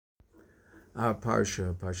Our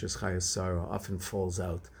Parshas Chaye Sara, often falls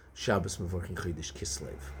out Shabbos Mevorchin Chodesh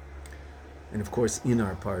Kislev. And of course, in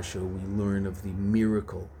our Parsha, we learn of the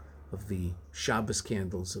miracle of the Shabbos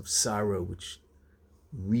candles of Sarah, which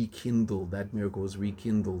that miracle was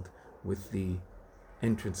rekindled with the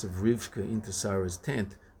entrance of Rivka into Sarah's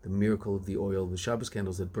tent, the miracle of the oil, the Shabbos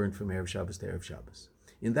candles that burned from Erev Shabbos to Erev Shabbos.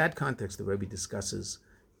 In that context, the Rebbe discusses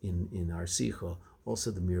in our Sicha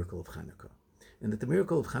also the miracle of Hanukkah. And that the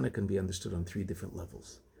miracle of Hanukkah can be understood on three different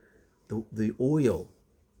levels. The oil,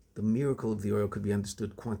 the miracle of the oil could be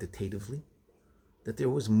understood quantitatively, that there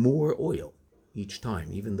was more oil each time,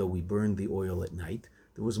 even though we burned the oil at night,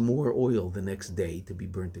 there was more oil the next day to be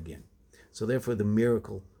burnt again. So therefore the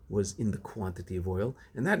miracle was in the quantity of oil,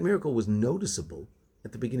 and that miracle was noticeable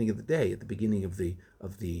at the beginning of the day, at the beginning of the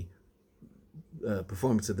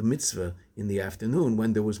performance of the mitzvah in the afternoon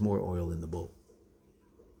when there was more oil in the bowl.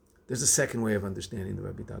 There's a second way of understanding the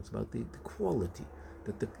Rebbe talks about the quality,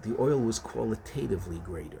 that the oil was qualitatively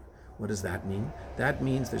greater. What does that mean? That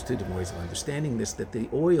means there's two different ways of understanding this, that the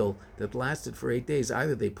oil that lasted for 8 days,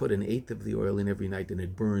 either they put an eighth of the oil in every night and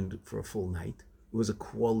it burned for a full night. It was a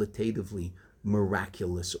qualitatively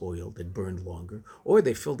miraculous oil that burned longer, or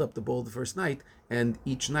they filled up the bowl the first night and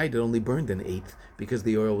each night it only burned an eighth because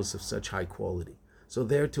the oil was of such high quality. So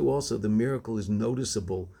there too also the miracle is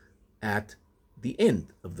noticeable at the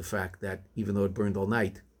end of the fact that even though it burned all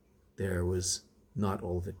night, there was not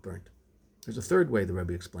all of it burnt. There's a third way the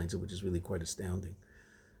Rebbe explains it, which is really quite astounding,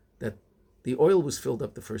 that the oil was filled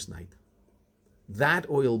up the first night. That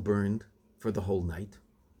oil burned for the whole night,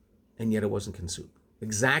 and yet it wasn't consumed.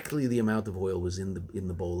 Exactly the amount of oil was in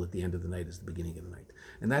the bowl at the end of the night as the beginning of the night.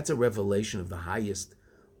 And that's a revelation of the highest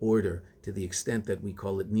order, to the extent that we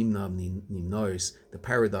call it nimna nimnois, the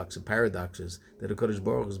paradox of paradoxes, that HaKadosh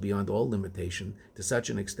Baruch Hu is beyond all limitation, to such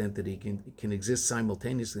an extent that he can exist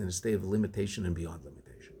simultaneously in a state of limitation and beyond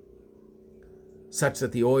limitation. Such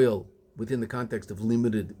that the oil, within the context of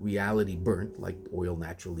limited reality, burnt, like oil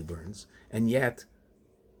naturally burns, and yet,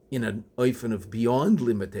 in an oifen of beyond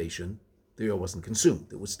limitation, the oil wasn't consumed,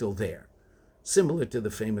 it was still there. Similar to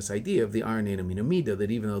the famous idea of the Aron Eina Mina Mida,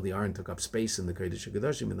 that even though the Aron took up space in the Kodesh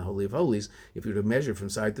HaKadoshim, in the Holy of Holies, if you were to measure from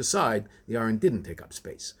side to side, the Aron didn't take up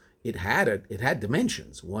space. It had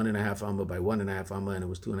dimensions, 1.5 amma by 1.5 amma, and it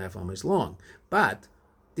was 2.5 ammas long, but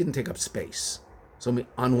didn't take up space. So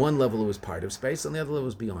on one level it was part of space, on the other level it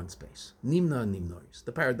was beyond space. Nimna nimnois,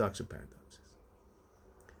 the paradox of paradoxes.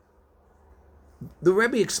 The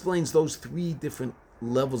Rebbe explains those three different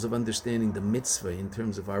levels of understanding the mitzvah in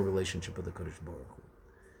terms of our relationship with the Kadosh Baruch Hu.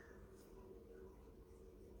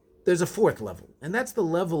 There's a fourth level, and that's the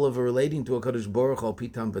level of relating to a Kadosh Baruch Hu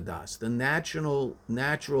pitam v'das, the natural,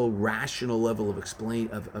 rational level of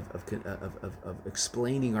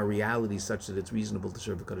explaining our reality such that it's reasonable to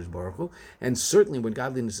serve the Kadosh Baruch Hu. And certainly, when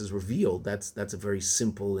godliness is revealed, that's a very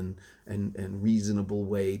simple and reasonable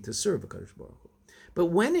way to serve a Kadosh Baruch Hu. But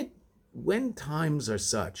when times are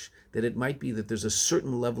such that it might be that there's a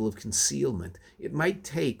certain level of concealment, it might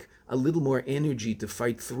take a little more energy to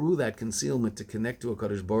fight through that concealment to connect to a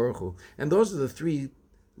Kadosh Baruch Hu. And those are the three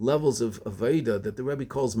levels of Avodah that the Rebbe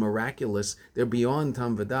calls miraculous. They're beyond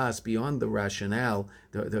Tam Vadas, beyond the rationale,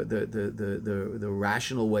 the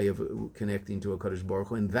rational way of connecting to a Kadosh Baruch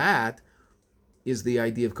Hu. And that is the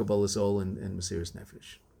idea of Kabbalah Soul and Mesiras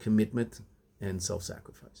Nefesh, commitment and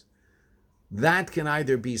self-sacrifice. That can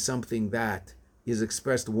either be something that is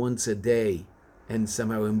expressed once a day and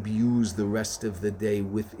somehow imbues the rest of the day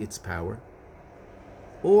with its power,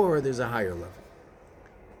 or there's a higher level.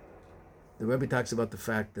 The Rebbe talks about the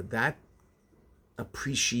fact that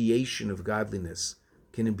appreciation of godliness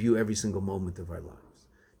can imbue every single moment of our lives.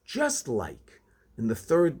 Just like in the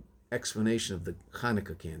third explanation of the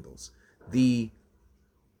Hanukkah candles, the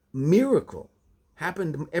miracle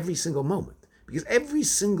happened every single moment. Because every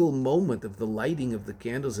single moment of the lighting of the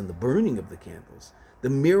candles and the burning of the candles, the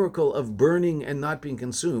miracle of burning and not being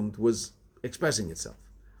consumed was expressing itself.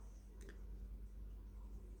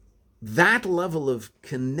 That level of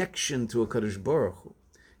connection to a Kadosh Baruch Hu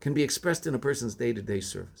can be expressed in a person's day-to-day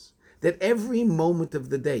service. That every moment of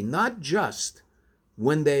the day, not just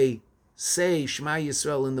when they say Shema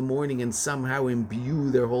Yisrael in the morning and somehow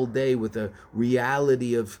imbue their whole day with a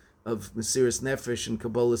reality of Mesiras Nefesh and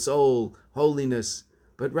Kabbalah Soul, holiness,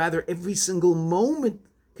 but rather every single moment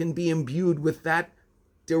can be imbued with that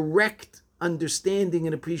direct understanding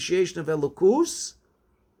and appreciation of Elokus,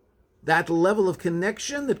 that level of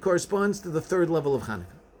connection that corresponds to the third level of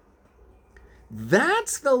Hanukkah.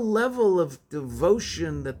 That's the level of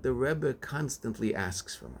devotion that the Rebbe constantly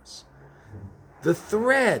asks from us. The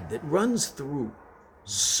thread that runs through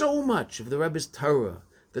so much of the Rebbe's Torah,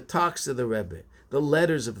 the talks of the Rebbe, the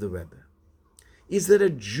letters of the Rebbe, is that a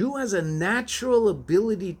Jew has a natural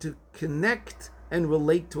ability to connect and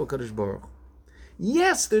relate to HaKadosh Baruch Hu.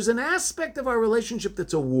 Yes, there's an aspect of our relationship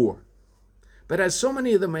that's a war. But as so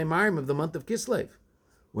many of the Maimarim of the month of Kislev,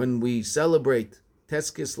 when we celebrate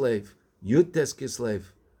Tes Kislev, Yud Tes Kislev,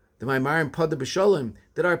 the Maimarim Pada B'Sholem,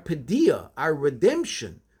 that our Pedia, our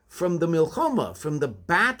redemption from the Milchoma, from the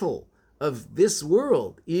battle of this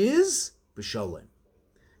world, is B'Sholem.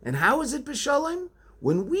 And how is it B'Sholem?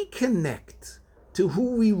 When we connect to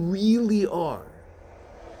who we really are,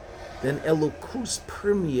 then Elokus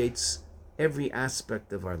permeates every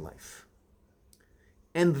aspect of our life.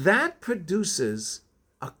 And that produces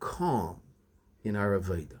a calm in our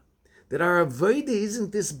Avodah. That our Avodah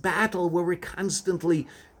isn't this battle where we're constantly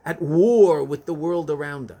at war with the world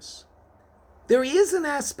around us. There is an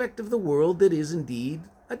aspect of the world that is indeed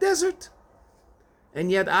a desert.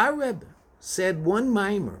 And yet our Rebbe said one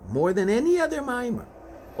mimer, more than any other mimer,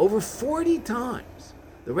 over 40 times.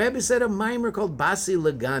 The Rebbe said a mimer called Basi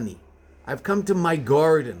Lagani. I've come to my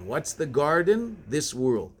garden. What's the garden? This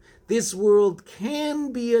world. This world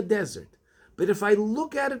can be a desert. But if I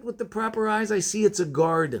look at it with the proper eyes, I see it's a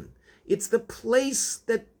garden. It's the place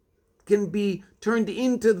that can be turned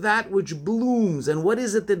into that which blooms. And what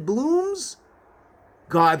is it that blooms?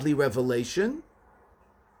 Godly revelation.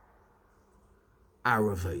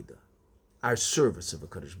 Our Avodah. Our service of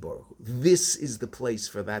HaKadosh Baruch Hu. This is the place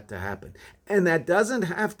for that to happen. And that doesn't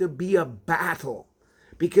have to be a battle.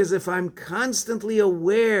 Because if I'm constantly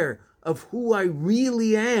aware of who I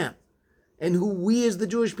really am and who we as the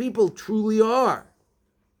Jewish people truly are,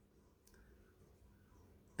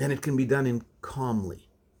 then it can be done calmly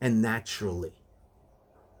and naturally.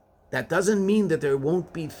 That doesn't mean that there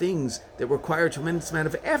won't be things that require a tremendous amount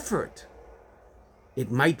of effort. It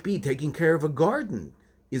might be taking care of a garden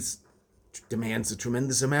demands a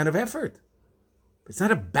tremendous amount of effort. It's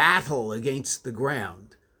not a battle against the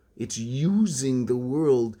ground. It's using the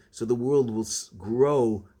world so the world will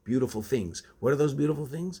grow beautiful things. What are those beautiful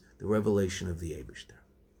things? The revelation of the Eibishter.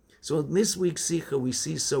 So in this week's Sikha, we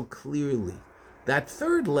see so clearly that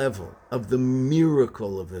third level of the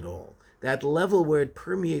miracle of it all, that level where it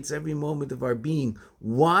permeates every moment of our being.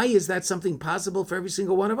 Why is that something possible for every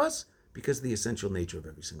single one of us? Because of the essential nature of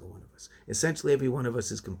every single one of us. Essentially, every one of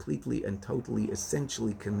us is completely and totally,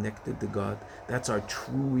 essentially connected to God. That's our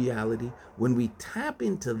true reality. When we tap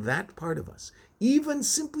into that part of us, even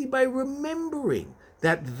simply by remembering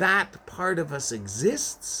that that part of us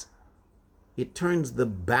exists, it turns the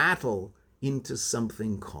battle into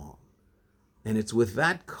something calm. And it's with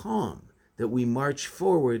that calm that we march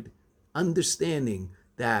forward, understanding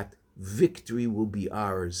that victory will be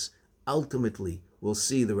ours. Ultimately, we'll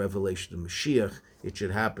see the revelation of Mashiach. It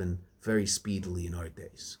should happen very speedily in our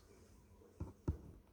days.